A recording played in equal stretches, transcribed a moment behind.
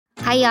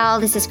Hi, y'all.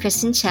 This is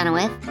Kristen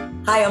Chenoweth.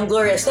 Hi, I'm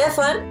Gloria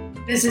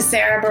Estefan. This is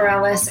Sarah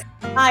Bareilles.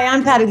 Hi,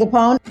 I'm Patti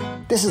LuPone.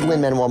 This is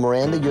Lin-Manuel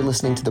Miranda. You're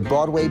listening to the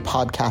Broadway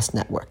Podcast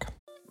Network.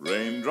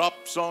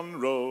 Raindrops on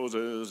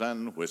roses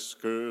and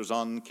whiskers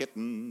on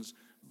kittens,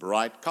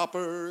 bright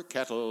copper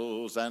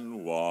kettles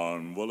and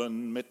warm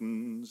woolen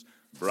mittens,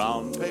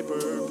 brown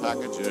paper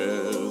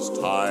packages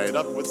tied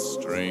up with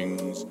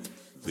strings.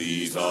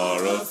 These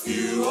are a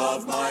few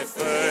of my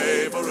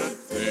favorite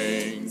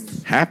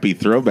things. Happy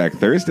Throwback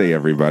Thursday,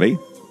 everybody.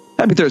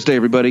 Happy Thursday,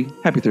 everybody.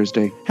 Happy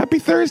Thursday. Happy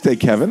Thursday,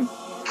 Kevin.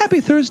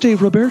 Happy Thursday,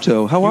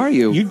 Roberto. How are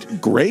you? You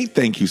great,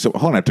 thank you. So,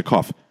 hold on, I have to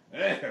cough.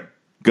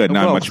 Good,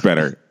 not much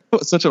better.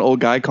 Such an old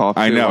guy cough.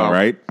 I know, wow.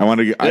 right? I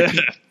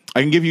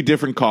can give you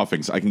different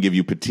coughings. I can give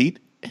you petite.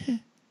 I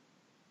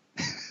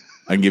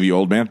can give you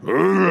old man.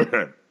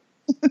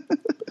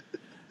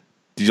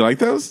 Did you like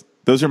those?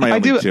 Those are my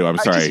only two. I'm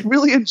sorry. I just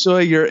really enjoy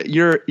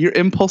your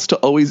impulse to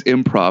always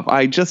improv.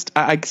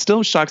 I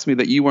still shocks me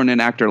that you weren't an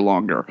actor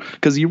longer,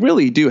 because you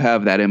really do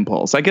have that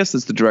impulse. I guess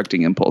it's the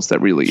directing impulse that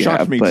really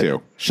Shocked me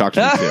too.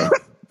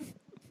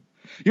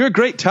 You're a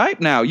great type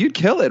now. You'd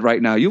kill it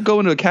right now. You'd go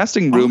into a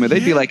casting room and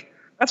they'd be like,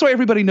 that's why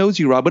everybody knows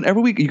you, Rob.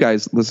 Whenever you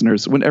guys,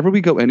 listeners, whenever we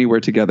go anywhere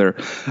together,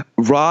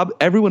 Rob,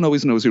 everyone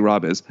always knows who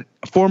Rob is.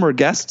 Former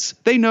guests,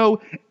 they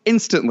know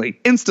instantly.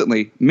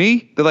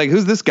 Me, they're like,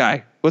 who's this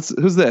guy?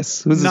 Who's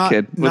this? Who's this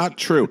kid? Not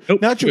true.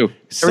 Nope. Not true.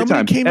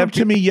 Somebody came up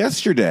to me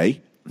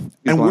yesterday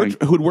who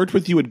had worked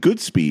with you at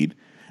Goodspeed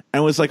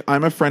and was like,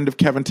 I'm a friend of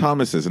Kevin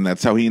Thomas's, and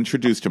that's how he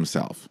introduced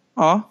himself.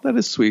 Oh, that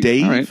is sweet.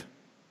 Dave? All right.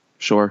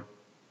 Sure.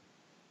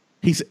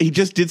 He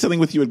just did something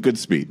with you at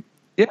Goodspeed.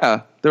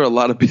 Yeah, there are a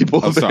lot of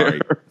people there.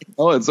 Sorry.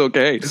 Oh, it's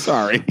okay.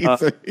 Sorry.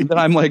 Then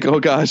I'm like, oh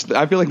gosh,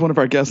 I feel like one of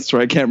our guests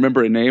where I can't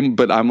remember a name,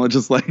 but I'm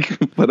just like,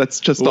 but that's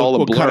just all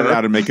a blur. We'll cut it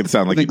out and make it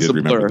sound like you did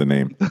remember the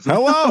name.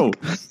 Hello.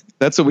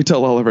 That's what we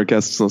tell all of our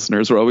guests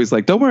listeners. We're always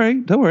like, don't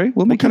worry.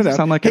 We'll make it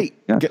sound like it.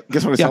 Hey,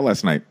 guess what I saw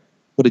last night?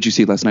 What did you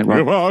see last night, Rob?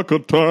 If I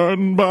could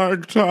turn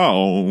back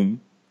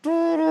time.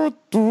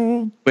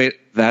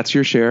 Wait, that's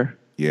your share?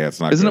 Yeah, it's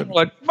not Isn't good. it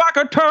like, if I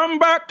could turn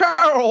back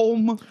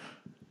home?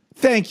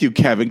 Thank you,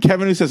 Kevin.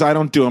 Kevin, who says I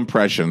don't do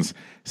impressions,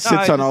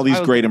 sits on all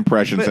these great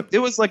impressions. It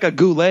was like a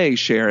Goulet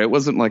share. It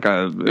wasn't like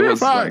a...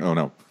 Oh,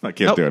 no. I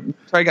can't do it.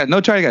 Try again.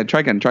 Try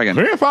again.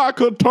 If I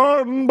could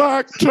turn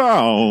back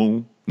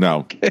time.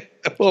 No,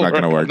 it's not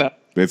going to work.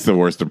 It's the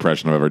worst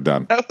impression I've ever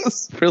done. That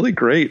was really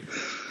great.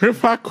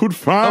 If I could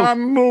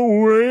find a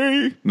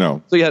way.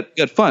 No. So you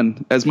had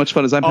fun, as much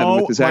fun as I'm having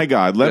with this. Oh, my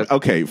God.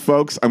 Okay,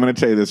 folks, I'm going to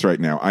tell you this right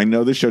now. I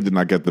know the show did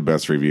not get the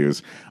best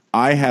reviews.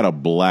 I had a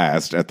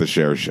blast at the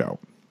Cher show.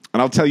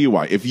 And I'll tell you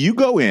why. If you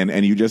go in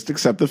and you just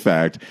accept the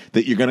fact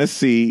that you're going to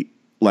see,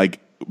 like,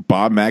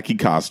 Bob Mackie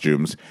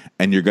costumes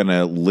and you're going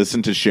to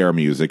listen to Cher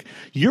music,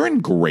 you're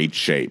in great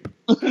shape.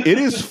 It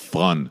is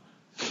fun.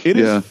 It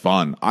is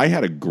fun. I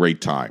had a great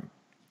time.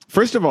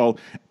 First of all,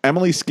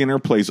 Emily Skinner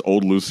plays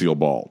old Lucille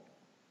Ball.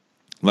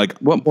 Like,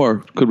 what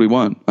more could we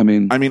want? I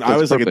mean, I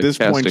was like, at this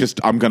point,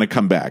 I'm going to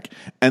come back.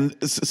 And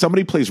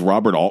somebody plays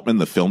Robert Altman,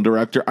 the film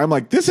director. I'm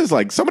like, this is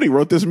like, somebody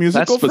wrote this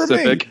musical for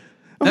me.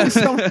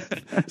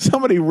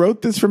 Somebody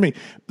wrote this for me.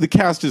 The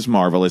cast is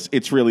marvelous.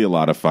 It's really a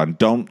lot of fun.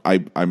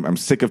 I'm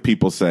sick of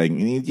people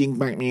saying,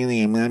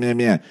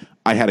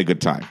 I had a good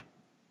time.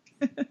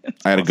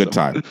 I had a good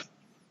time.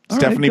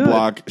 Stephanie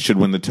Block should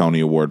win the Tony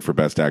Award for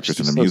Best Actress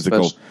in a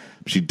Musical.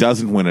 If she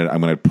doesn't win it, I'm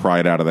going to pry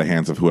it out of the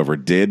hands of whoever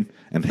did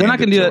and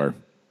hand it to her.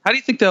 How do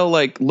you think they'll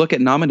look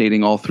at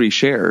nominating all three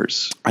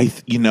shares?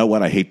 You know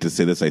what? I hate to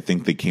say this. I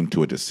think they came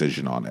to a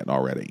decision on it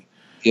already.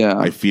 Yeah.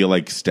 I feel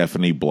like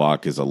Stephanie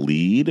Block is a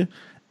lead,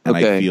 and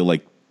I feel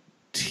like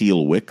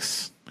Teal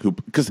Wicks,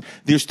 because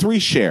there's three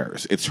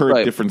shares. It's her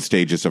at different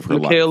stages of her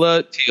life.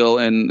 Michaela, Teal,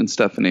 and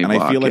Stephanie Block.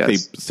 And I feel like they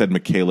said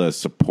Michaela is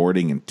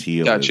supporting and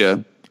Teal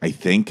is,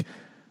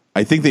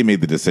 I think they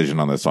made the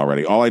decision on this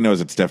already. All I know is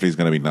that Stephanie's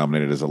going to be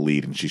nominated as a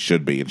lead, and she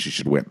should be, and she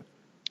should win.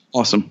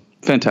 Awesome.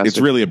 Fantastic. It's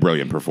really a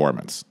brilliant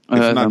performance.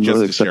 It's not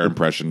just a Cher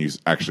impression. You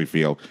actually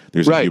feel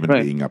there's a human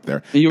being up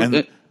there.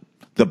 And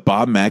the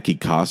Bob Mackie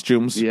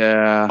costumes.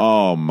 Yeah.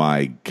 Oh,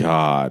 my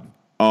God.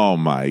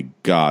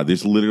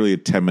 There's literally a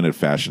 10-minute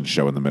fashion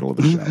show in the middle of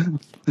the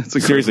show.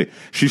 Seriously.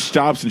 She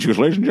stops and she goes,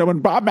 ladies and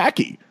gentlemen, Bob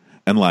Mackie.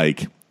 And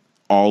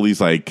all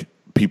these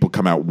people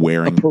come out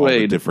wearing all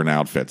the different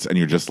outfits. And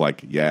you're just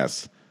like,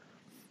 yes.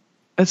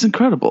 That's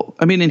incredible.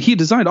 I mean, and he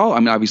designed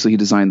obviously he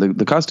designed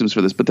the costumes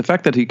for this, but the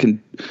fact that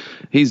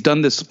he's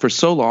done this for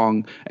so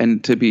long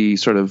and to be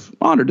sort of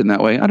honored in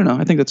that way, I don't know.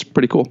 I think that's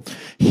pretty cool.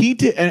 He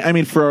did. I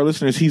mean, for our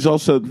listeners, he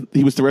was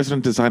the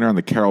resident designer on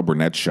the Carol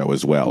Burnett show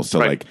as well. So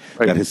that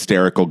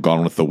hysterical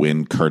Gone with the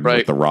Wind curtain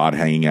with the rod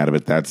hanging out of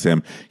it. That's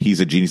him. He's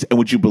a genius. And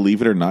would you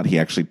believe it or not, he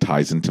actually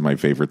ties into my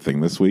favorite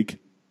thing this week.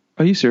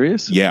 Are you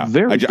serious? Yeah.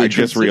 I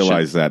just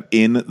realized that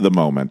in the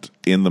moment.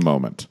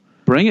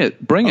 Bring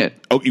it.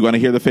 Oh, you want to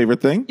hear the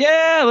favorite thing?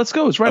 Yeah, let's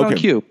go. It's right on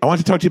cue. I want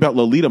to talk to you about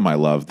Lolita, my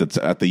love, that's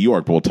at the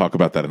York, but we'll talk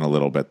about that in a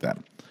little bit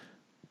then.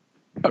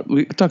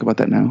 We can talk about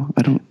that now.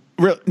 I don't.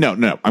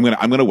 No. I'm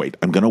gonna wait.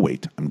 I'm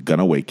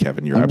gonna wait,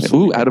 Kevin. You're All right.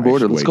 absolutely Ooh, out of right. I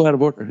order. should Let's wait. go out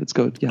of order. Let's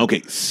go. Yeah.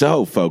 Okay,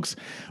 so folks,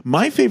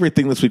 my favorite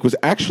thing this week was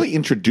actually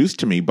introduced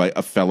to me by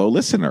a fellow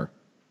listener.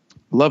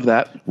 Love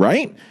that.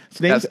 Right?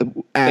 His name's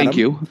Thank Adam.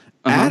 you.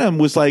 Adam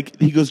was like,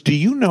 he goes, "Do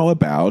you know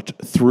about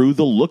Through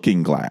the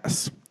Looking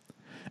Glass?"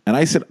 And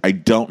I said, "I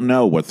don't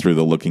know what Through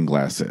the Looking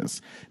Glass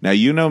is." Now,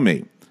 you know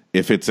me.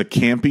 If it's a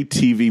campy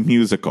TV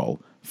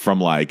musical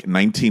from like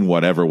 19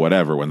 whatever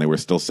when they were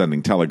still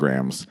sending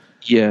telegrams,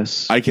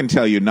 Yes. I can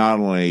tell you not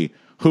only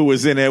who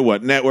was in it,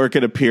 what network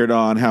it appeared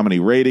on, how many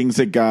ratings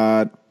it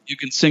got. You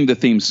can sing the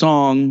theme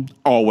song.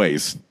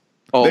 Always.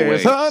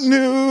 Always. There's a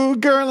new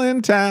girl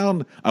in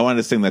town. I wanted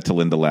to sing that to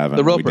Linda Lavin.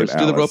 The when we did Ropers.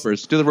 Do the Alice.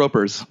 Ropers. Do the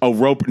Ropers. Oh,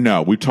 Rope.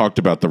 No, we talked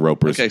about the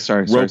Ropers. Okay,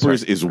 sorry.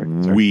 Ropers is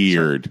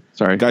weird.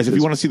 Sorry. Guys, if It you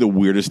is. want to see the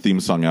weirdest theme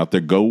song out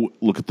there, go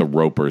look at the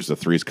Ropers, the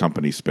Three's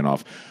Company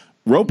spinoff.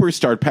 Ropers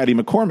starred Patty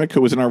McCormick,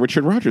 who was in our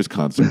Richard Rogers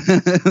concert.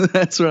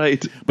 That's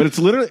right. But it's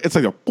literally, it's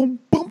like a boom,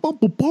 boom, boom,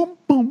 boom, boom,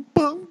 boom,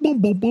 boom, boom,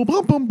 boom, boom,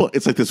 boom, boom, boom.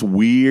 It's like this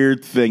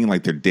weird thing, and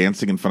like they're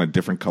dancing in front of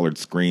different colored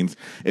screens.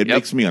 It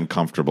makes me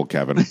uncomfortable,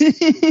 Kevin.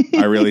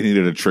 I really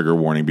needed a trigger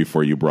warning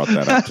before you brought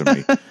that up to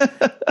me.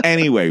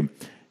 Anyway,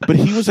 but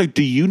he was like,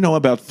 "Do you know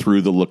about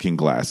Through the Looking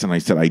Glass?" And I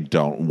said, "I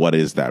don't. What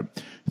is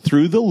that?"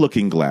 Through the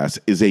Looking Glass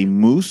is a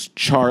Moose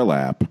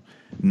Charlap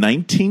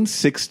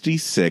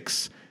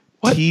 1966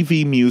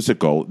 TV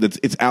musical.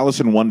 It's Alice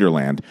in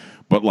Wonderland,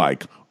 but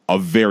like a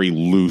very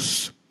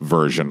loose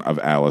version of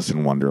Alice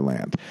in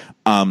Wonderland.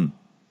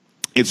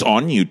 It's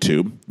on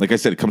YouTube. Like I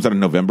said, it comes out in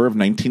November of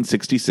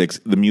 1966.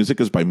 The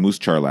music is by Moose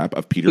Charlap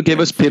of Peter So give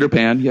Pan us Peter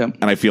Pan. Yeah.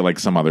 and I feel like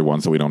some other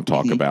ones that we don't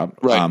talk about.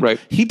 Right.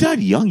 He died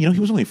young. You know,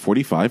 he was only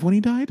 45 when he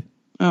died.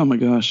 Oh my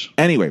gosh.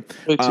 Anyway,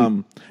 Me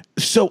too.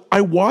 so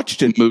I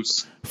watched it.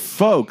 Moose.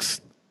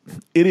 Folks,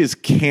 it is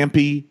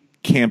campy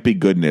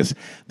goodness.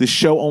 The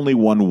show only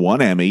won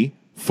one Emmy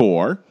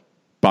for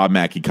Bob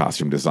Mackie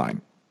costume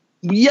design.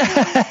 Yeah.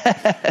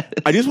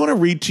 I just want to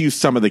read to you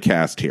some of the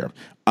cast here.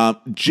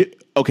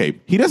 Okay,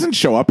 he doesn't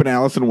show up in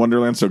Alice in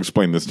Wonderland, so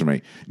explain this to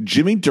me.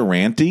 Jimmy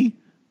Durante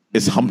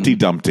is Humpty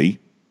Dumpty.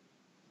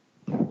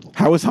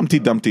 How is Humpty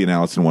Dumpty in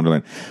Alice in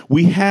Wonderland?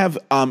 We have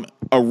a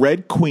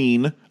Red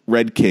Queen,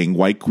 Red King,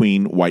 White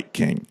Queen, White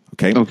King.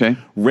 Okay.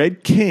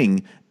 Red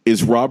King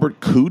is Robert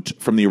Coote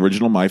from the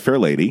original My Fair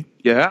Lady.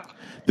 Yeah.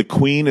 The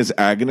Queen is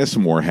Agnes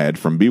Moorehead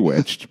from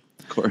Bewitched.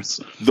 Of course.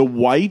 The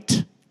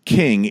White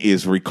King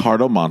is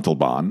Ricardo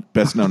Montalban,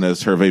 best known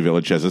as Hervé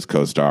Villechaise's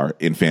co-star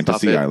in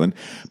Fantasy Island.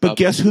 But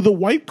guess who the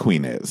White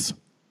Queen is?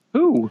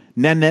 Who?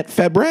 Nanette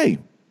Fabray.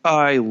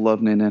 I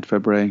love Nanette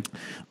Fabray.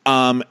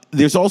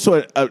 There's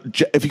also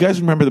if you guys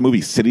remember the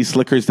movie City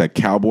Slickers, that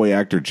cowboy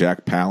actor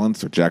Jack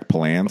Palance.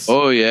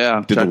 Oh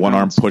yeah. Did Jack the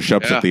one-arm Palance.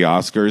 push-ups Yeah. at the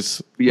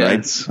Oscars.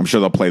 Yes. Right? I'm sure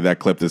they'll play that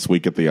clip this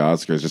week at the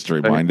Oscars just to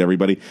remind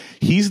everybody.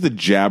 He's the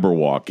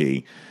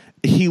Jabberwocky.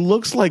 He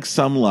looks like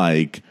some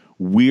like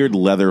weird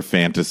leather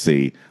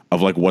fantasy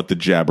of like what the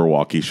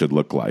Jabberwocky should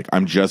look like.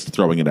 I'm just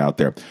throwing it out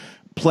there.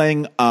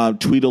 Playing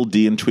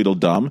Tweedledee and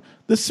Tweedledum,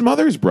 the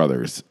Smothers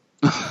Brothers.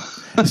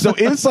 So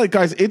it's like,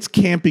 guys, it's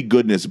campy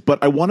goodness,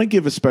 but I want to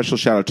give a special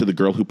shout out to the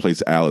girl who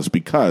plays Alice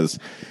because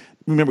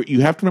remember,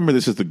 you have to remember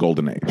this is the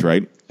golden age,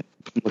 right?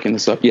 I'm looking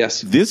this up.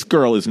 Yes. This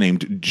girl is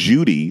named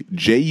Judy,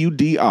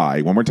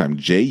 Judi, one more time,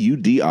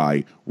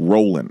 Judi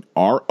Rowland,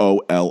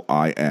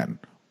 Rolin,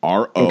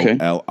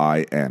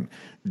 Rolin.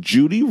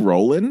 Judy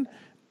Rowland,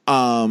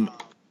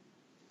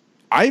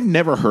 I've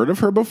never heard of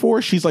her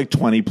before. She's like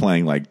 20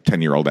 playing like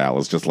 10-year-old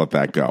Alice. Just let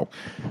that go.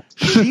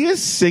 She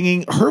is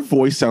singing. Her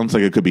voice sounds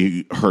like it could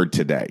be heard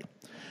today.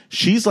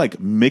 She's like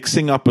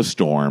mixing up a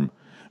storm,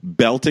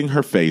 belting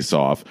her face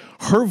off.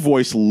 Her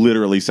voice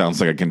literally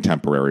sounds like a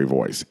contemporary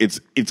voice. It's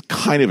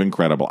kind of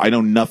incredible. I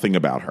know nothing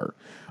about her.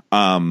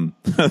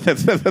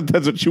 That's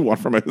what you want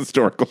from a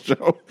historical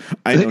show.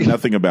 I know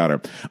nothing about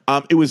her.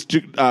 It was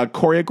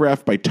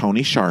choreographed by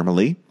Tony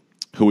Sharmely,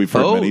 who we've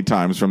heard many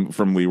times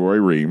from Leroy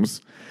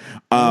Reams.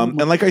 And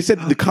like I said,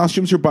 the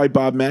costumes are by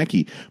Bob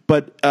Mackie,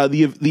 but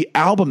the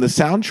album, the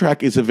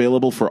soundtrack is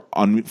available for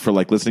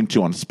like listening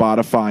to on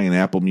Spotify and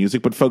Apple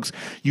Music. But folks,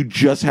 you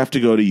just have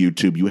to go to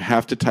YouTube. You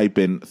have to type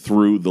in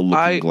Through the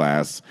Looking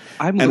Glass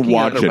I'm and looking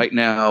watch at it right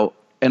now,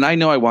 and I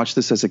know I watched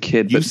this as a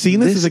kid. You've seen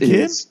this as a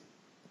kid?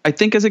 I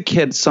think as a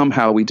kid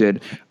somehow we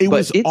did. It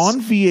was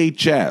on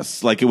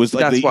VHS. Like it was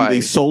like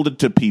they sold it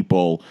to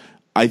people.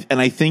 I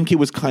think it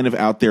was kind of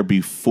out there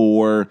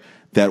before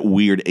that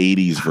weird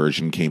 80s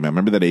version came out.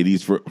 Remember that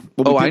 80s?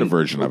 We did a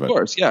version of it. Of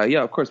course, yeah,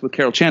 of course, with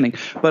Carol Channing.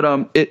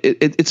 But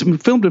it's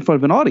filmed in front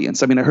of an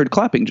audience. I mean, I heard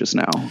clapping just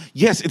now.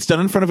 Yes, it's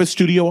done in front of a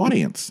studio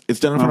audience. It's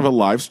done in front of a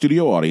live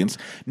studio audience.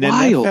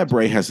 Nanette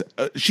Fabray has,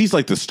 she's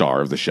like the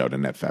star of the show,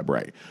 Nanette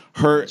Fabray.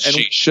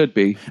 She should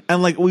be.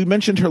 And like we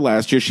mentioned her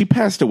last year, she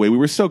passed away. We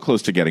were so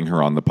close to getting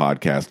her on the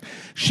podcast.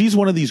 She's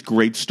one of these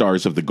great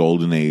stars of the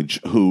golden age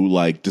who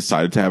like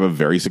decided to have a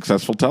very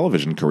successful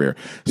television career.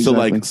 Exactly. So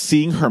like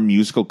seeing her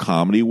musical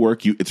comedy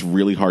work, it's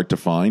really hard to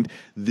find.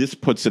 This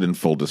puts it in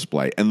full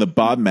display. And the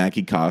Bob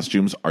Mackie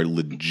costumes are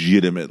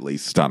legitimately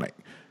stunning.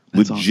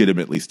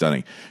 legitimately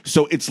stunning.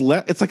 So it's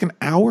like an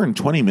hour and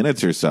 20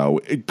 minutes or so.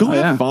 Go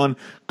have fun.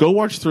 Go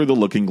watch Through the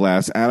Looking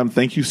Glass. Adam,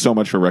 thank you so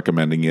much for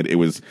recommending it. It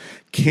was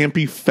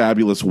campy,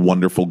 fabulous,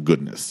 wonderful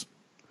goodness.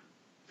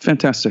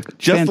 Fantastic.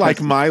 Just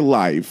like my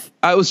life.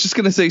 I was just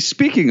going to say,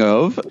 speaking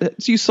of,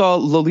 you saw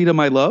Lolita,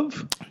 My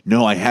Love?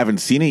 No, I haven't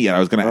seen it yet. I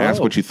was going to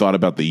ask what you thought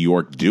about the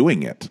York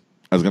doing it.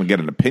 I was going to get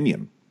an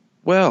opinion.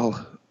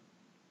 Well,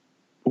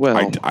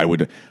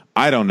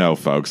 I don't know,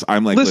 folks.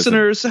 I'm like,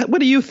 listeners, what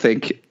do you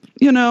think?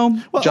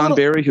 John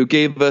Barry, who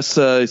gave us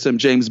some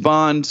James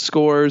Bond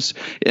scores,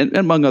 and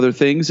among other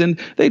things, and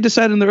they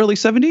decided in the early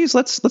 70s,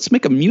 let's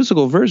make a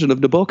musical version of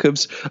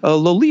Nabokov's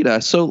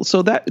Lolita. So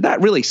that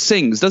really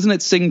sings, doesn't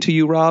it? Sing to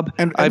you, Rob?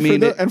 And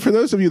for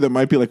those of you that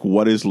might be like,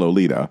 what is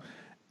Lolita?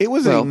 It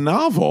was a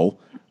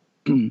novel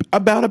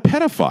about a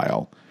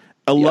pedophile,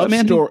 a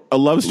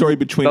love story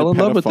between a pedophile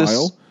pedophile with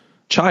this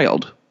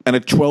child and a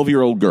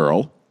 12-year-old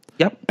girl.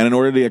 Yep. And in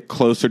order to get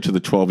closer to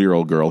the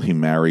 12-year-old girl, he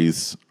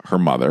marries her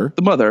mother.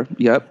 The mother,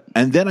 yep.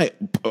 And then I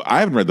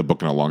haven't read the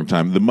book in a long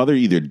time. The mother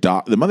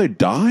the mother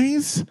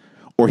dies,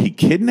 or he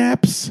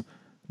kidnaps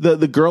the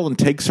girl and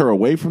takes her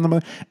away from the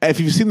mother.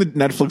 If you've seen the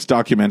Netflix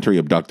documentary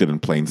Abducted in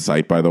Plain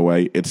Sight, by the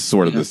way, it's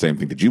sort of the same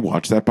thing. Did you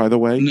watch that, by the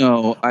way?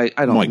 No, I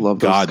don't love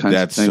those kinds of things.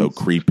 That's so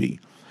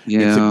creepy.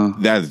 Yeah.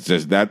 That's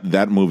just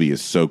that movie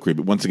is so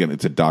creepy. Once again,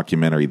 it's a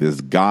documentary.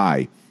 This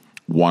guy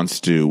wants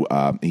to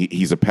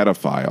he's a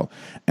pedophile,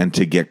 and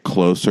to get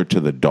closer to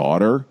the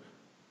daughter,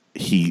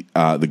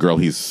 the girl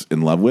he's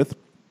in love with,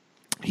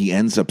 he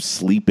ends up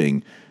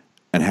sleeping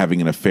and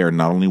having an affair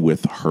not only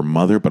with her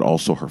mother but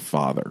also her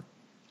father.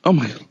 Oh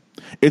my!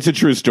 It's a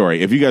true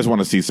story. If you guys want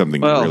to see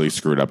something really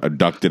screwed up,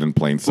 Abducted in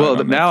Plain Sight.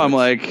 Well, now I'm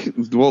like,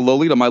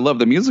 Lolita, My Love,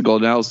 the musical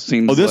now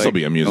seems. Oh, this will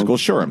be a musical,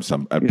 sure, at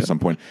some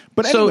point.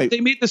 But anyway, so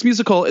they made this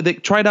musical. They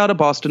tried out of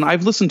Boston.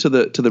 I've listened to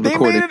the recording.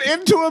 They made it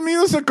into a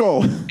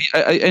musical.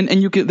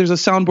 And you can. There's a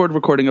soundboard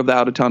recording of the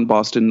out of town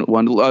Boston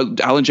one.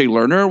 Alan J.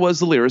 Lerner was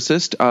the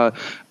lyricist,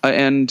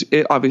 and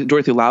obviously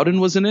Dorothy Loudon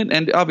was in it.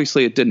 And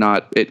obviously it did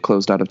not. It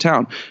closed out of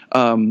town.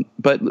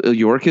 But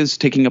York is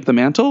taking up the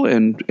mantle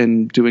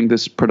and doing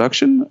this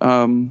production.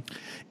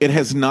 It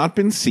has not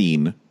been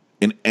seen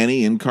in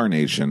any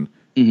incarnation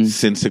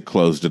since it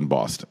closed in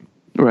Boston.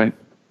 Right.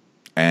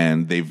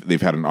 And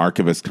they've had an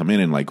archivist come in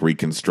and like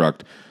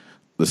reconstruct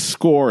the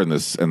score and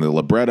the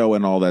libretto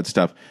and all that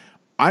stuff.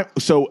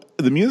 So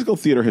the musical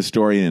theater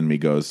historian in me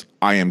goes,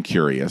 I am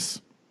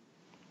curious.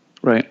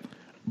 Right.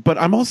 But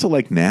I'm also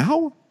like,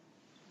 now?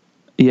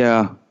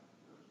 Yeah.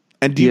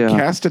 And do you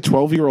cast a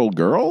 12-year-old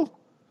girl?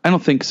 I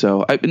don't think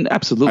so.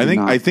 Absolutely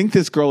not. I think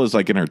this girl is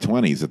like in her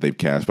 20s that they've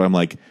cast, but I'm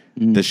like,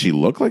 does she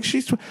look like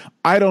she's?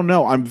 I don't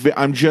know. I'm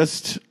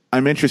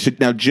interested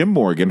now. Jim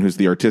Morgan, who's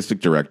the artistic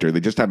director,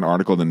 they just had an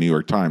article in the New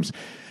York Times.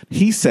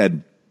 He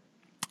said,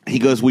 he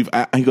goes,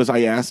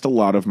 I asked a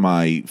lot of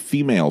my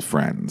female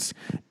friends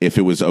if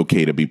it was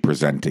okay to be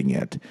presenting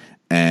it,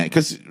 and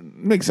because it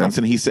makes sense.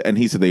 And he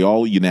said they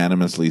all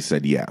unanimously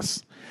said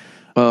yes.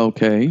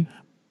 Okay.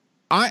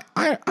 I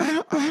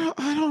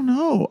don't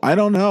know. I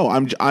don't know.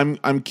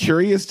 I'm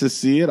curious to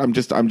see it. I'm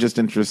just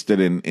interested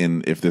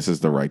in if this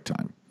is the right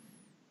time.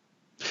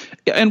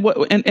 And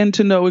and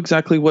to know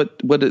exactly what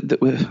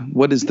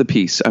is the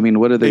piece? I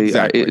mean, what are they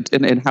exactly.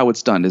 And how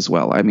it's done as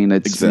well. I mean,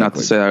 it's not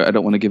to say I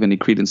don't want to give any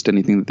credence to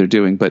anything that they're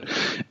doing, but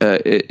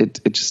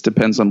it just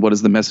depends on what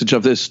is the message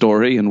of this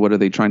story and what are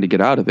they trying to get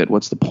out of it.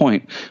 What's the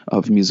point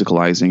of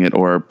musicalizing it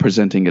or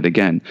presenting it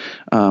again?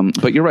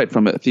 But you're right,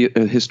 from a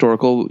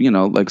historical,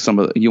 like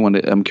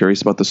I'm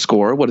curious about the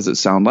score. What does it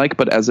sound like?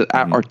 But as an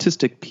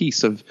artistic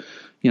piece of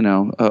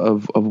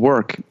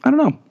work, I don't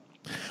know.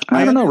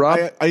 I don't know,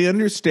 Rob. I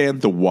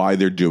understand the why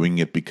they're doing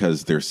it,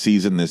 because their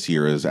season this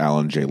year is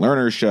Alan J.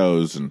 Lerner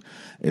shows, and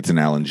it's an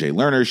Alan J.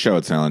 Lerner show.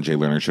 It's an Alan J.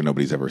 Lerner show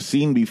nobody's ever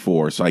seen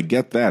before. So I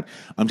get that.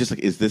 I'm just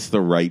like, is this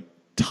the right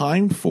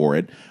time for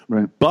it?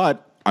 Right.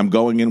 But I'm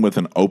going in with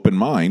an open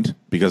mind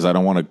because I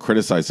don't want to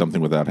criticize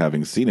something without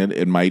having seen it.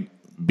 It might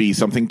be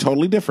something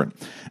totally different.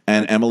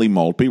 And Emily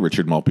Maltby,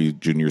 Richard Maltby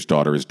Jr.'s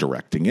daughter, is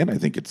directing it. I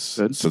think it's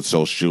good.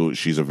 So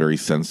she's a very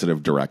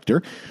sensitive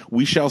director.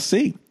 We shall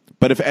see.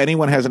 But if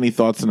anyone has any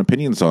thoughts and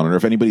opinions on it, or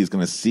if anybody's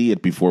going to see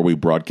it before we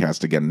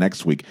broadcast again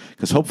next week,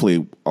 because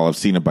hopefully I'll have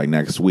seen it by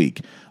next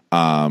week,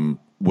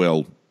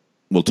 we'll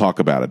talk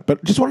about it.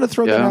 But just wanted to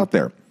throw that out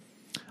there.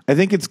 I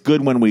think it's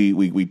good when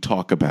we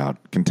talk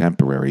about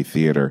contemporary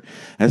theater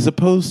as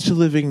opposed to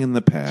living in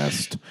the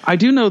past. I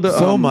do know that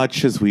so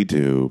much as we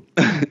do.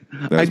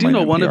 I do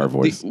know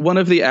one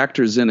of the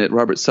actors in it,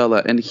 Robert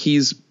Sella, and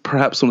he's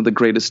perhaps one of the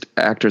greatest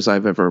actors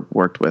I've ever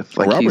worked with.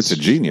 Like, Robert's a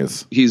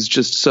genius. He's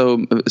just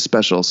so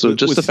special. So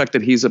the fact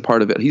that he's a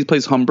part of it, he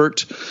plays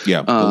Humbert.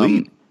 Yeah, the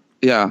lead.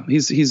 Yeah,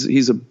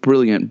 he's a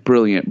brilliant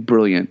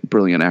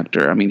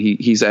actor. I mean,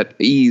 he's at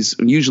ease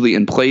usually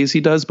in plays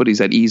he does, but he's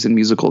at ease in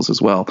musicals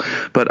as well.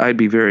 But I'd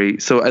be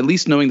so at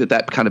least knowing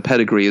that kind of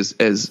pedigree is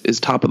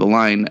top of the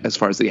line as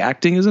far as the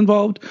acting is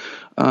involved.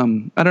 I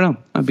don't know.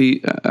 I'd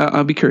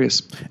be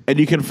curious. And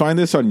you can find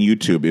this on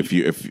YouTube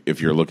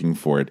if you're looking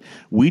for it.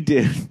 We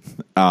did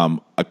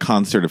a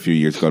concert a few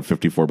years ago at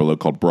 54 Below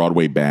called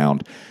Broadway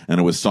Bound, and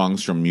it was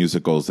songs from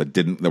musicals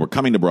that were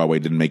coming to Broadway,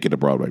 didn't make it to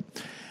Broadway.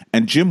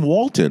 And Jim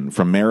Walton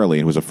from Merrily,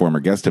 who was a former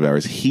guest of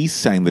ours, he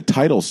sang the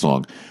title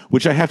song,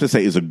 which I have to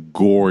say is a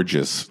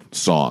gorgeous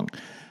song.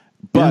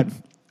 But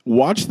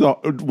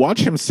watch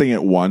him sing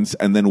it once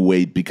and then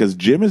wait, because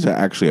Jim is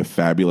actually a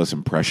fabulous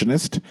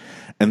impressionist,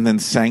 and then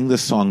sang the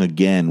song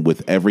again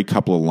with every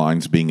couple of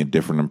lines being a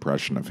different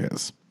impression of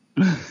his.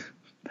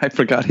 I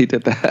forgot he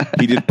did that.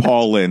 He did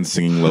Paul Lynde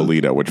singing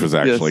Lolita, which was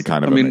actually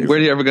kind of amazing. Where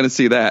are you ever going to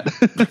see that?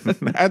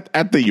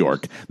 at the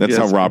York. That's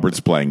how Robert's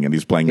playing it.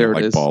 He's playing it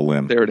like Paul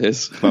Lynde. There it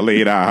is.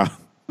 Lolita.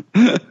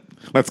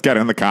 Let's get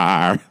in the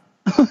car.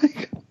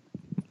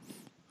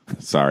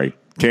 Sorry.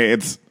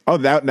 Kids. Oh,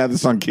 now the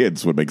song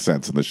Kids would make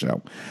sense in the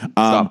show.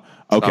 Stop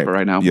okay. it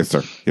right now. Yes,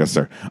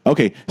 sir.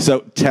 Okay,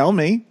 so tell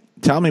me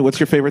what's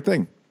your favorite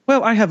thing?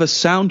 Well, I have a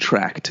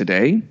soundtrack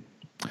today.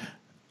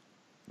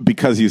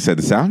 Because you said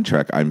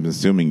soundtrack, I'm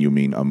assuming you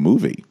mean a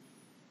movie.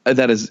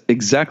 That is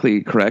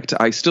exactly correct.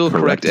 I still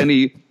correct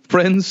any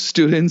friends,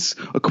 students,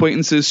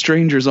 acquaintances,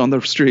 strangers on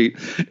the street.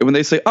 And when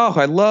they say, "Oh,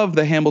 I love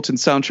the Hamilton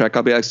soundtrack,"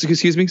 I'll be like,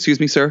 "Excuse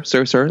me, sir.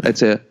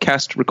 It's a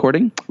cast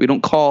recording. We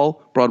don't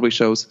call Broadway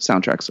shows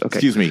soundtracks." Okay.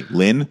 Excuse me,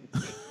 Lynn.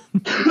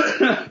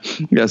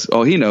 Yes.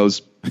 Oh, he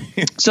knows.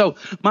 So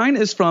mine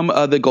is from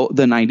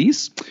the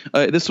 90s.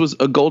 This was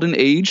a golden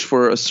age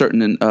for a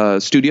certain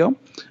studio,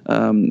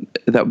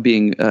 that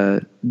being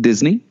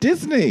Disney.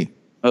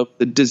 Of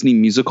the Disney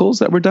musicals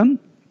that were done.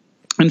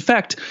 In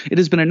fact, it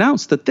has been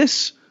announced that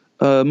this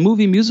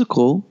movie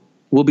musical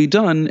will be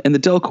done in the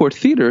Delcourt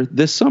Theater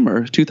this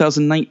summer,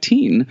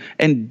 2019,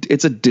 and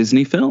it's a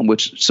Disney film,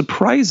 which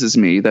surprises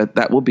me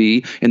that will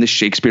be in the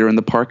Shakespeare in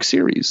the Park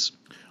series.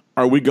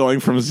 Are we going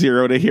from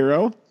zero to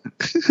hero?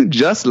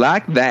 Just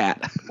like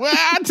that. Well,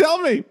 tell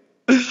me.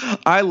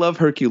 I love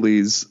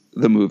Hercules,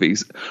 the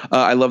movies.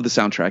 I love the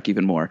soundtrack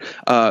even more.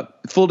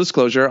 Full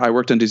disclosure, I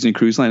worked on Disney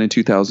Cruise Line in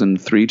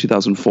 2003,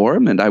 2004,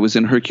 and I was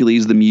in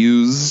Hercules the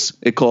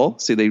Musical.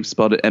 See, they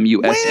spelled it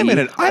M-U-S-E. Wait a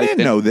minute. I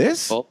didn't know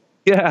this.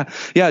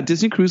 Yeah.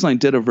 Disney Cruise Line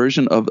did a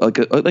version of like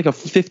a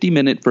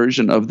 50-minute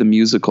version of the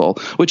musical,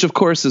 which of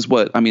course is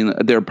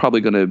they're probably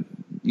going to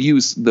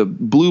use the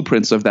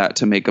blueprints of that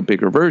to make a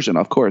bigger version,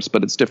 of course,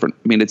 but it's different.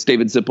 I mean, it's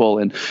David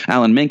Zippel and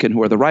Alan Menken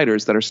who are the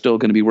writers that are still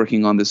going to be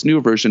working on this new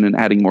version and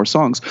adding more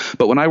songs.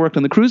 But when I worked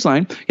on the cruise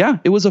line,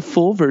 it was a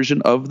full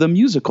version of the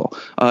musical.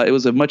 It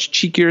was a much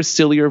cheekier,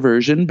 sillier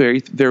version, very,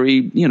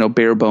 very,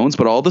 bare bones,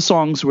 but all the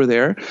songs were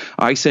there.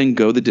 I sang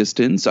 "Go the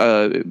Distance,"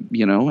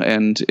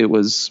 and it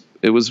was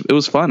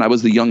fun. I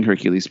was the young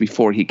Hercules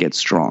before he gets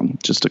strong,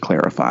 just to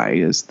clarify,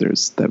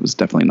 that was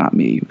definitely not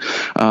me.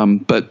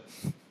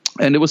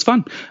 And it was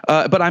fun.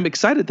 But I'm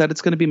excited that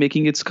it's going to be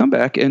making its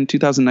comeback in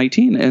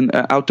 2019 and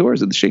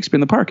outdoors at the Shakespeare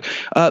in the Park.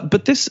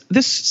 But this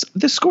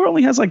score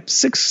only has like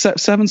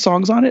 6-7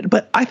 songs on it,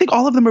 but I think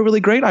all of them are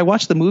really great. I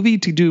watched the movie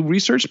to do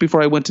research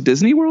before I went to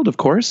Disney World, of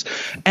course,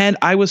 and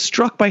I was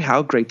struck by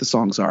how great the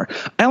songs are.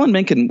 Alan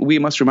Menken, we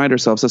must remind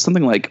ourselves, has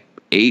something like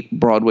 8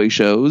 Broadway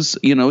shows,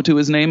 to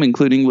his name,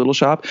 including Little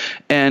Shop.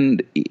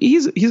 And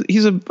he's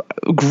a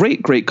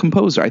great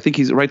composer. I think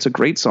he writes a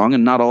great song,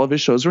 and not all of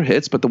his shows are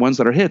hits, but the ones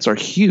that are hits are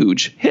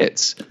huge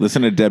hits.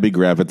 Listen to Debbie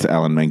Gravitt's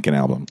Alan Menken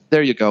album.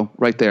 There you go,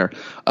 right there.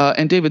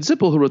 And David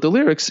Zippel, who wrote the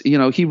lyrics,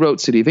 he wrote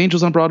City of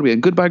Angels on Broadway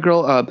and Goodbye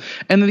Girl.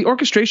 And then the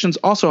orchestrations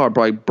also are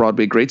by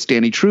Broadway greats.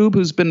 Danny Trube,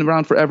 who's been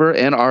around forever,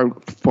 and our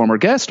former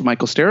guest,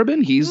 Michael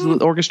Starobin. He's the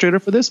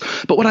orchestrator for this.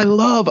 But what I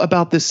love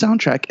about this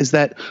soundtrack is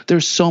that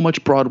there's so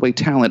much Broadway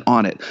talent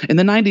on it. In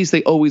the 90s,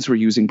 they always were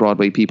using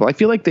Broadway people. I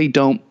feel like they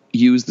don't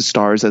use the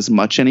stars as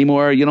much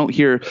anymore. You don't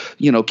hear,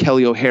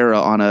 Kelly O'Hara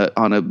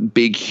on a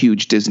big,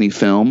 huge Disney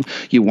film.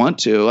 You want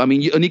to. I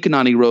mean, Anika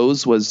Noni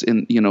Rose was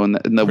in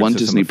the one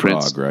Disney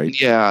Prince, right?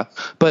 Yeah,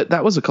 but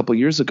that was a couple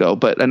years ago.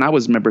 And I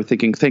remember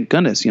thinking, thank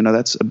goodness,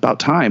 that's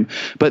about time.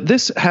 But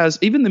this has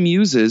even the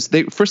Muses.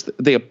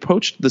 They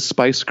approached the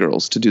Spice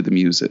Girls to do the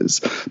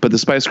Muses, but the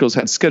Spice Girls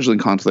had scheduling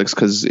conflicts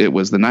because it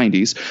was the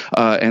 90s,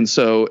 and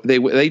so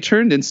they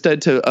turned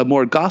instead to a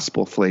more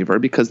gospel flavor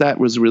because that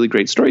was really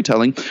great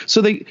storytelling.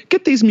 So they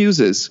get these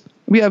Muses.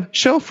 We have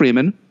Shel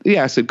Freeman, the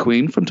Acid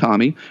Queen from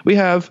Tommy. We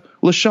have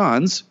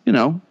LaShawns,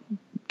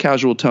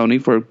 casual Tony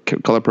for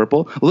Color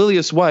Purple.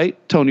 Lillias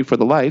White, Tony for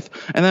The Life.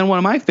 And then one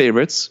of my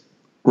favorites,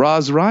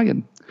 Roz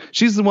Ryan.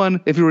 She's the one,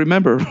 if you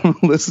remember,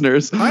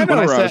 listeners. I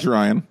know Roz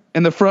Ryan.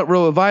 In the front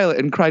row of Violet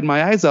and cried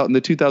my eyes out in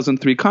the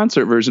 2003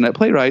 concert version at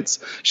Playwrights.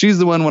 She's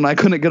the one when I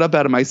couldn't get up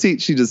out of my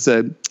seat, she just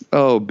said,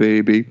 "Oh,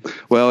 baby."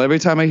 Well, every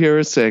time I hear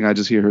her sing, I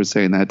just hear her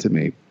saying that to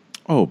me.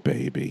 Oh,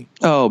 baby.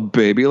 Oh,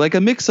 baby. Like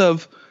a mix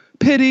of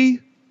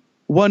pity,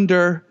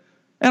 wonder,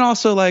 And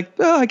also like,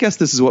 well, I guess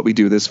this is what we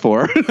do this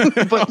for.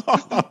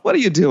 But what are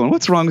you doing?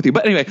 What's wrong with you?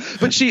 But anyway,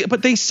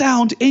 but they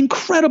sound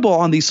incredible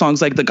on these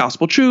songs like The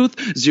Gospel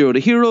Truth, Zero to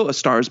Hero, A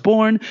Star is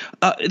Born.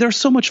 They're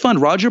so much fun.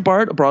 Roger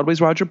Bart,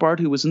 Broadway's Roger Bart,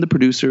 who was in The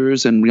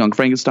Producers and Young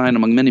Frankenstein,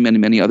 among many, many,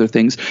 many other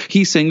things.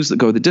 He sings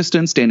Go the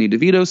Distance. Danny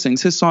DeVito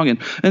sings his song.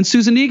 And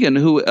Susan Egan,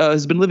 who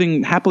has been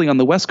living happily on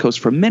the West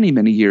Coast for many,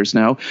 many years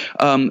now.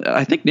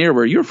 I think near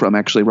where you're from,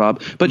 actually,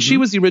 Rob. But she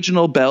was the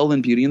original Belle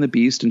in Beauty and the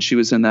Beast, and she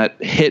was in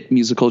that hit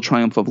musical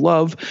Triumph of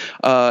Love,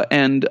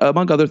 and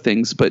among other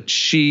things. But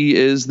she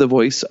is the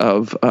voice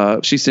of,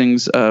 she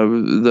sings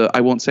the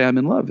I Won't Say I'm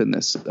in Love in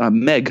this,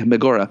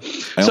 Megora.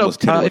 I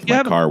almost hit it with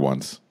my car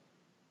once.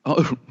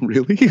 Oh,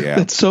 really? Yeah.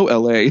 That's so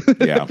LA.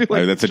 Yeah,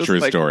 that's a true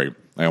story.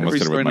 I almost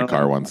did it with my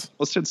car once.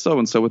 Almost did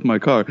so-and-so with my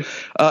car.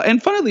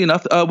 And funnily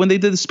enough, when they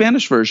did the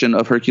Spanish version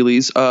of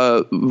Hercules,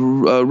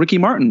 Ricky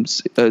Martin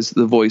is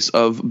the voice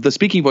of the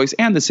speaking voice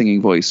and the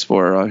singing voice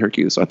for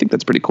Hercules. So I think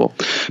that's pretty cool.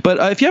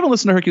 But if you haven't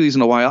listened to Hercules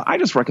in a while, I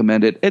just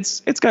recommend it.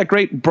 It's got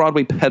great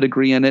Broadway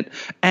pedigree in it,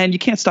 and you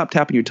can't stop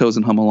tapping your toes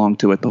and hum along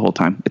to it the whole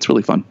time. It's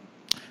really fun.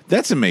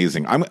 That's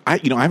amazing. I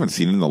haven't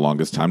seen it in the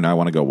longest time. Now I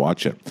want to go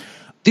watch it.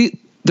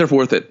 They're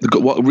worth it.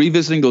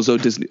 Revisiting those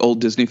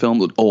old Disney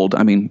films, old,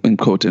 I mean, in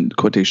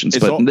quotations,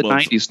 but in the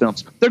 90s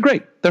films, they're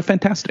great. They're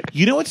fantastic.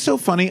 You know what's so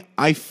funny?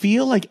 I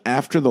feel like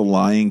after The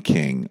Lion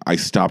King, I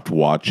stopped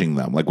watching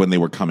them, like when they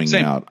were coming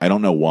out. I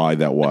don't know why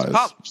that was.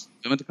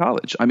 I went to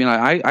college. I mean,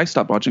 I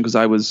stopped watching because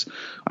I was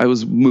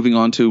moving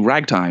on to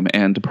Ragtime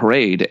and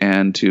Parade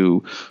and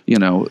to,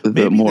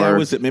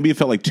 maybe it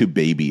felt like too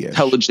babyish.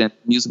 Intelligent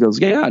musicals.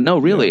 Yeah, no,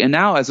 really. Yeah. And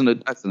now as a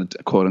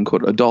quote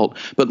unquote adult,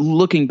 but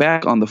looking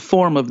back on the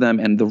form of them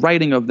and the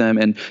writing of them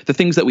and the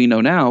things that we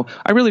know now,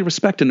 I really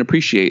respect and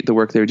appreciate the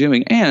work they're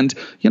doing. And,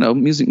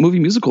 movie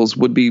musicals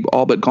would be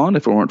all but gone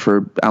if it weren't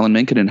for Alan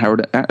Menken and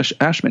Howard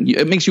Ashman.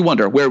 It makes you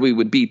wonder where we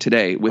would be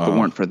today if it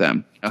weren't for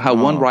them. How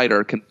one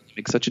writer can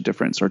make such a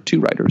difference, or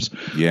two writers.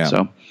 Yeah.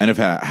 So, and if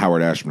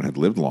Howard Ashman had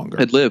lived longer.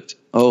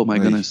 Oh my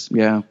goodness.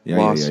 Yeah.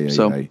 Lost.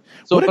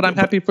 But I'm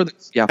happy for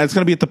this. Yeah. And it's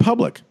going to be at the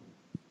Public.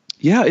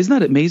 Yeah, isn't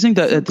that amazing?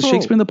 That at the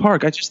Shakespeare in the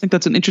Park, I just think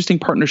that's an interesting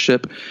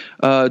partnership.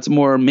 It's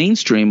more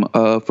mainstream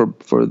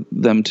for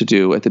them to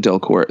do at the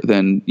Delcourt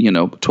than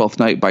Twelfth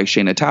Night by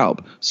Shayna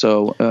Taub.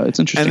 So it's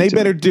interesting. And they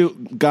better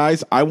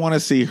guys. I want to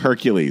see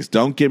Hercules.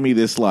 Don't give me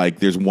this like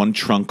there's one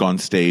trunk on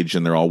stage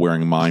and they're all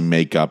wearing mime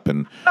makeup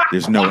and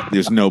there's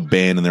no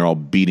band and they're all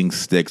beating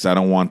sticks. I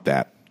don't want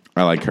that.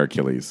 I like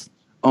Hercules.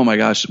 Oh my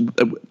gosh.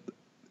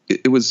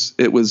 It was.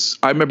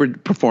 I remember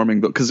performing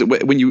because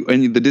when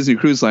in the Disney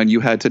Cruise Line, you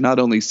had to not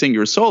only sing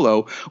your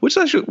solo, which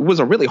actually was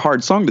a really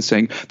hard song to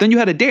sing. Then you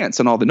had to dance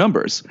on all the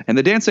numbers, and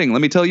the dancing.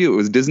 Let me tell you, it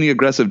was Disney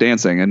aggressive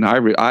dancing, and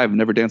I've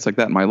never danced like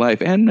that in my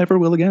life, and never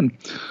will again.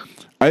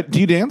 Do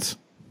you dance?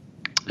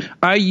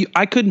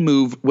 I could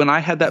move when I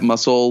had that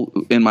muscle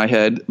in my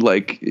head,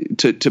 like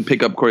to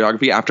pick up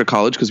choreography after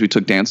college because we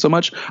took dance so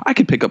much. I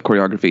could pick up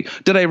choreography.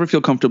 Did I ever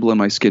feel comfortable in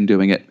my skin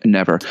doing it?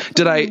 Never.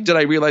 Did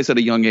I realize at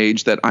a young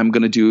age that I'm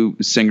going to do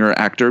singer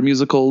actor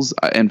musicals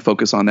and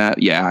focus on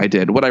that? Yeah, I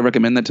did. Would I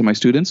recommend that to my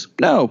students?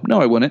 No,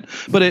 I wouldn't.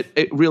 But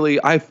it really,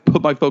 I've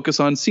put my focus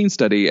on scene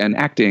study and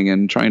acting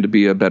and trying to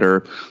be a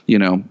better,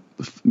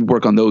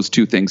 work on those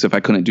two things if I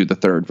couldn't do the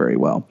third very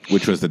well.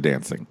 Which was the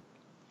dancing.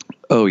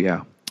 Oh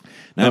yeah.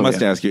 Now I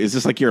must ask you: is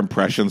this like your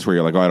impressions, where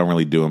you're like, "Oh, I don't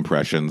really do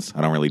impressions.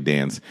 I don't really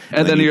dance,"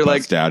 and then you're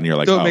like, "Down," and you're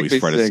like, "Oh, he's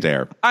Fred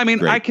Astaire." I mean,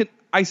 great.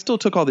 I still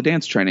took all the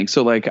dance training,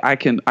 so like I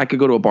could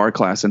go to a bar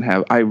class and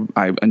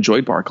I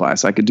enjoyed bar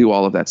class. I could do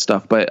all of that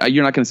stuff, but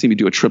you're not going to see me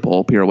do a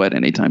triple pirouette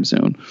anytime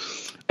soon.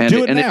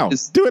 Do it now.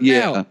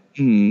 Now.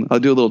 I'll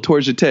do a little tour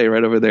jeté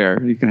right over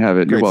there. You can have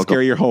it. Great. You're welcome.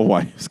 Scare your whole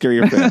wife. Scare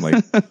your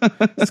family.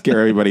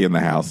 Scare everybody in the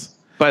house.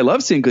 But I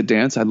love seeing good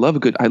dance. I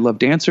love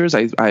dancers.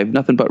 I have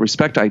nothing but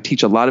respect. I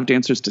teach a lot of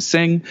dancers to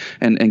sing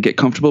and get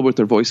comfortable with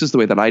their voices the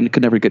way that I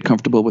could never get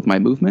comfortable with my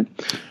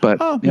movement.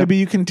 But maybe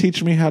you can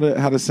teach me how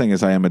to sing,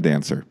 as I am a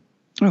dancer.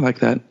 I like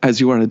that. As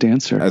you are a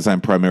dancer. As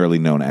I'm primarily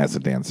known as a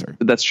dancer.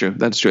 That's true.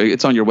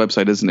 It's on your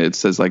website, isn't it? It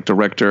says like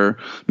director,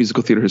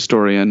 musical theater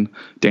historian,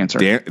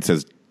 dancer. It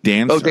says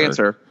dancer. Oh,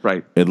 dancer.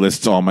 Right. It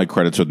lists all my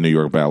credits with New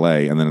York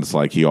Ballet, and then it's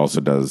like he also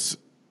does,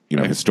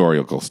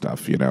 historical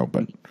stuff,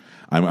 but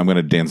I'm going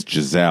to dance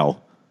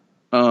Giselle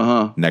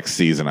next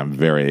season. I'm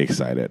very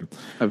excited.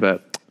 I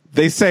bet.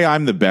 They say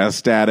I'm the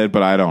best at it,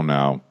 but I don't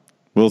know.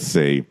 We'll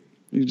see.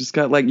 You just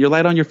got you're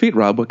light on your feet,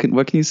 Rob. What can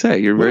you say?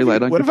 You're very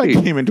light on your feet. What if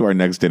I came into our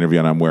next interview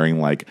and I'm wearing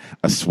like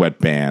a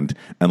sweatband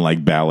and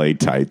like ballet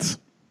tights?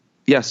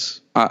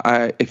 Yes.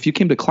 If you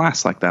came to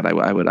class like that,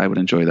 I would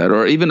enjoy that.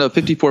 Or even a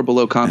 54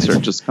 Below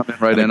concert, just come in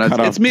right in.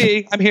 It's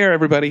me. I'm here,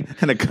 everybody.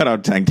 And a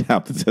cutout tank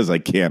top that says I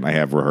can't. I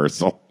have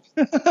rehearsal.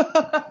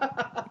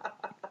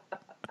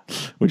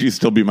 Would you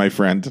still be my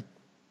friend?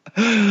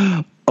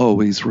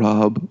 Always,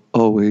 Rob.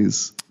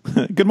 Always.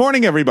 Good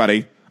morning,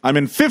 everybody. I'm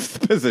in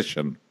 5th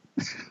position.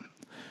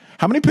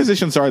 How many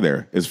positions are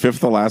there? Is 5th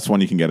the last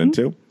one you can get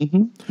into?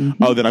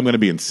 Mm-hmm. Oh, then I'm going to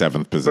be in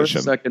 7th position.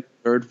 First, second,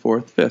 third,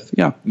 fourth, fifth.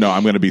 Yeah. No,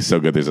 I'm going to be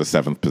so good. There's a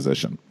 7th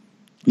position.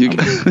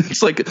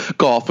 It's like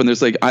golf, and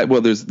there's like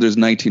there's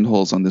 19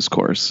 holes on this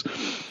course.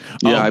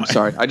 Yeah, I'm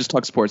sorry. I just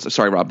talk sports.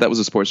 Sorry, Rob. That was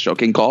a sports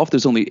joke. In golf,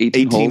 there's only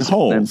 18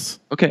 holes.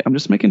 Okay, I'm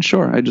just making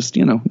sure. I just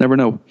never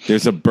know.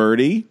 There's a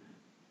birdie.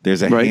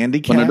 There's a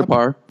handicap. 1 under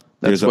par.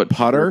 There's a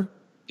putter.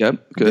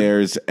 Yep. Good.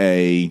 There's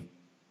a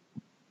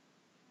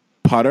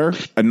putter,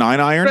 a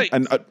 9-iron, Right. a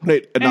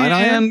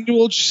 9-iron, And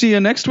we'll see you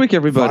next week,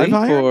 everybody,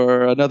 5-iron?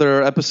 for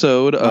another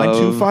episode of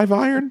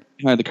 925-iron.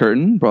 Behind the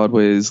Curtain,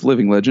 Broadway's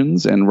Living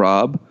Legends, and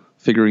Rob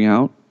figuring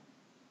out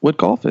what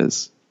golf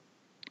is.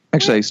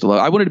 Actually,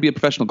 I wanted to be a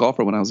professional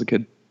golfer when I was a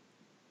kid.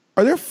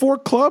 Are there 4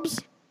 clubs?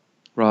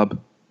 Rob,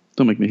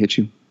 don't make me hit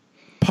you.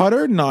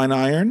 Putter,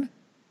 9-iron.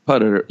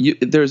 Putter.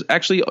 There's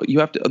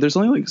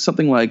only like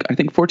something like, I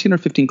think 14 or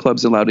 15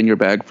 clubs allowed in your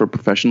bag for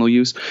professional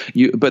use.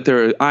 But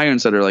there are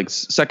irons that are like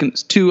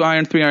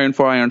 2-iron, 3-iron,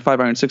 4-iron,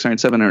 5-iron, 6-iron,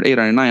 7-iron,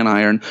 8-iron,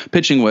 9-iron,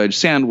 pitching wedge,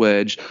 sand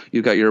wedge.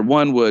 You've got your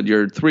 1-wood,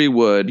 your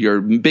 3-wood,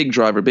 your big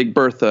driver, Big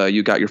Bertha.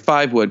 You got your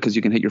 5-wood because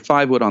you can hit your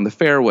 5-wood on the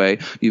fairway.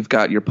 You've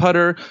got your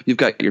putter. You've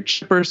got your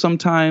chipper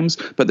sometimes.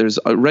 But there's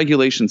a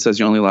regulation says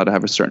you're only allowed to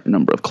have a certain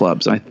number of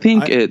clubs. I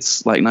think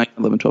it's like 9,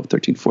 11, 12,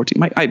 13,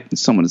 14.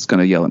 Someone is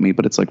going to yell at me,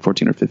 but it's like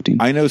 14 or 15.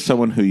 I know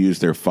someone who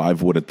used their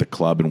 5-wood at the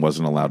club and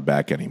wasn't allowed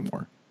back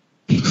anymore.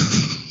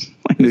 Is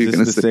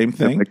this the same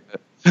thing?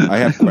 I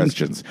have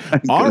questions.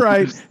 All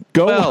right,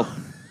 go. Well,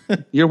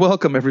 you're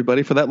welcome,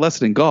 everybody, for that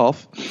lesson in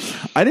golf.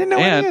 I didn't know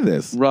any of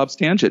this. Rob's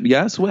tangent.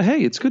 Yes. Well,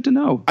 hey, it's good to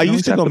know. I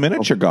used to go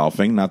miniature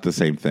golfing. Not the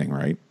same thing,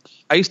 right?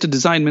 I used to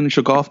design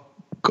miniature golf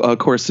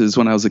courses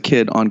when I was a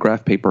kid on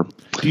graph paper.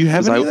 Do you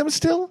have any of them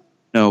still?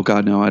 No,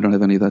 God, no. I don't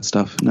have any of that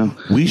stuff. No.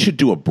 We should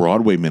do a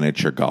Broadway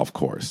miniature golf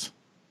course.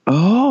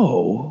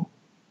 Oh,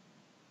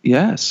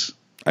 yes.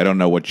 I don't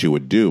know what you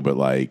would do, but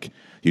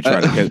you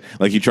try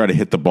to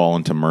hit the ball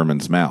into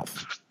Merman's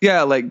mouth.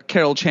 Yeah, like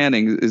Carol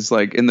Channing is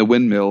like in the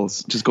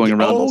windmills, just going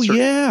around. Oh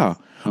yeah.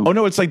 Oh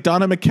no, it's like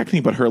Donna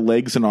McKechnie, but her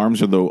legs and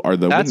arms are the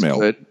That's windmill.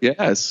 Good.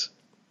 Yes.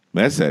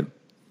 That's it.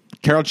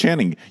 Carol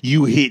Channing,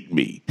 you hit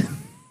me.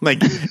 Like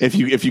if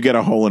you get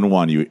a hole in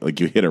one, you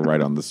hit it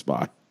right on the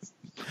spot.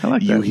 I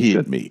like that. You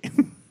hit me.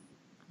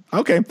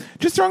 Okay,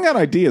 just throwing out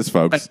ideas,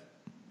 folks.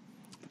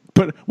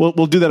 But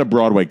we'll do that at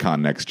Broadway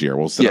Con next year.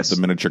 We'll set up the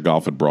miniature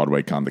golf at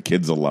Broadway Con. The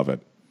kids will love it.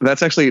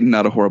 That's actually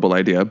not a horrible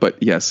idea, but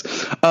yes.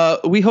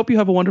 We hope you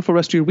have a wonderful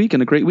rest of your week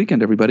and a great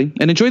weekend, everybody.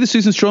 And enjoy the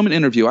Susan Stroman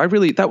interview.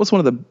 That was one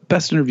of the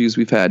best interviews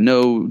we've had.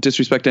 No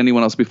disrespect to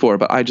anyone else before,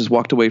 but I just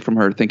walked away from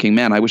her thinking,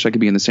 man, I wish I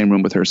could be in the same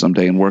room with her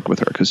someday and work with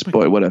her. Because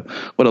boy, what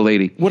a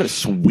lady. What a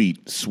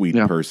sweet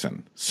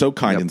person. So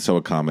kind and so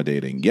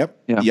accommodating.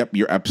 Yep.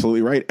 You're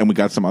absolutely right. And we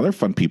got some other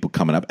fun people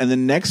coming up. And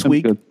then next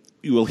week,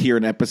 you will hear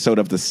an episode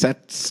of the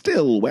Set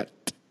Still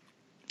Wet.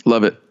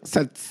 Love it.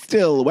 Set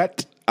Still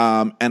Wet.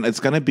 And it's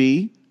going to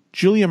be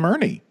Julia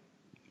Murney.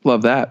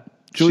 Love that.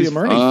 Julia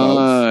Murney,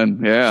 folks.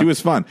 Yeah. She was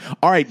fun.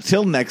 All right,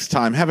 till next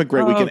time. Have a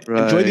great weekend.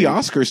 Right. Enjoy the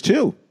Oscars,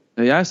 too.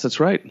 Yes,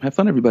 that's right. Have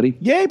fun, everybody.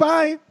 Yay,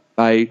 bye.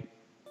 Bye.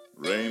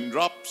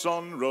 Raindrops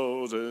on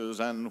roses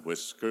and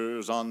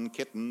whiskers on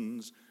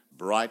kittens,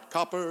 bright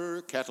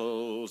copper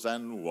kettles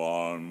and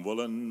warm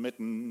woolen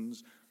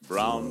mittens,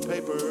 brown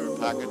paper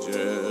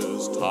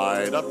packages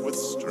tied up with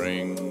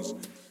strings.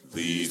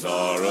 These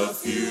are a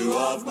few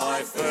of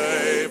my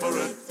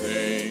favorite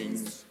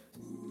things.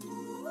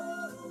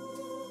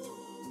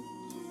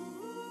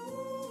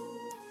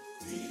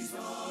 These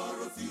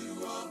are a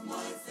few of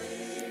my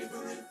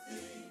favorite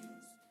things.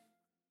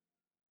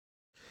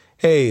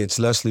 Hey, it's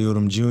Leslie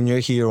Odom Jr.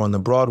 here on the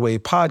Broadway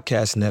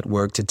Podcast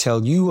Network to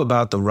tell you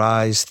about the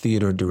Rise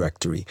Theater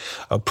Directory,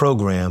 a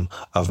program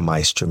of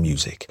Maestro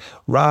Music.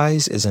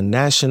 Rise is a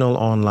national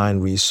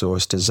online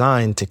resource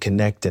designed to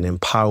connect and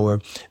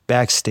empower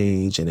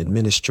backstage and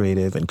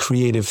administrative and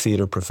creative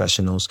theater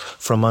professionals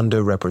from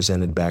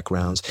underrepresented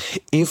backgrounds.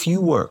 If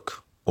you work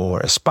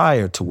or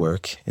aspire to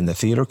work in the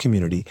theater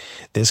community,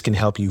 this can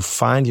help you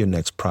find your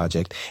next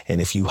project. And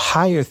if you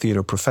hire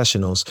theater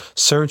professionals,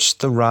 search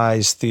the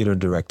Rise Theater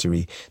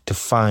Directory to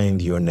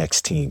find your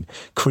next team.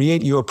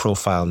 Create your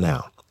profile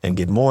now and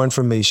get more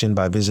information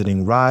by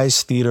visiting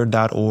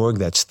risetheater.org.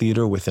 That's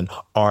theater with an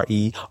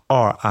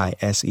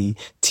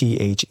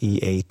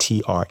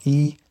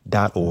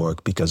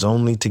RERISETHEATRE.org, because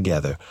only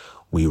together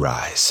we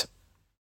rise.